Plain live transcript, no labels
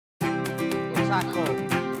tackle.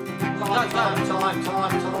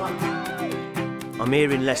 Time. I'm here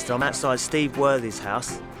in Leicester. I'm outside Steve Worthy's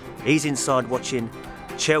house. He's inside watching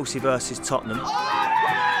Chelsea versus Tottenham.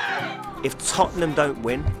 If Tottenham don't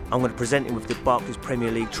win, I'm going to present him with the Barclays Premier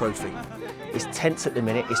League trophy. It's tense at the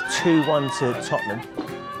minute. It's 2-1 to Tottenham,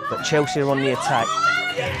 but Chelsea are on the attack.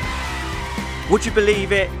 Would you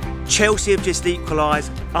believe it? Chelsea have just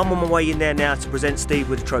equalised. I'm on my way in there now to present Steve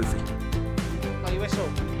with the trophy. Play your whistle.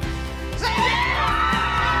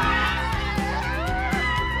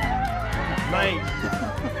 Mate,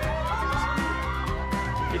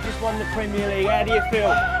 you just won the Premier League. How do you feel?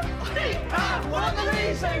 We have won the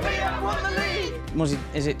league! Say we have won the league! Muzzy,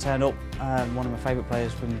 is it turned up? One of my favourite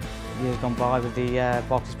players from years gone by with the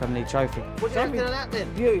Barclays Premier League trophy. What do you think of that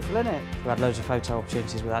then? Beautiful, isn't it? We've had loads of photo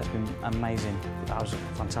opportunities with that. It's been amazing. That was a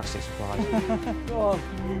fantastic surprise.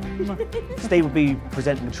 Steve will be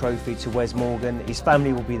presenting the trophy to Wes Morgan. His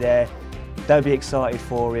family will be there. They'll be excited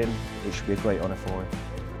for him. It should be a great honour for him.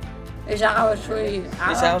 It's ours free.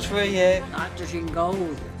 It's ours free, yeah. Not just in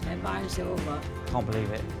gold, and mine silver. Can't believe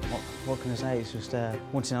it. What can I say? It's just a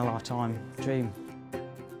once in a lifetime dream.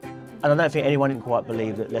 And I don't think anyone can quite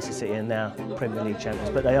believe that Leicester City are now Premier League champions,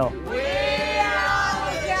 but they are. We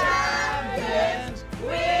are the champions! We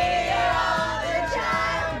are the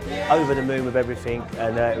champions! Over the moon with everything,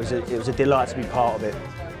 and it was a delight to be part of it.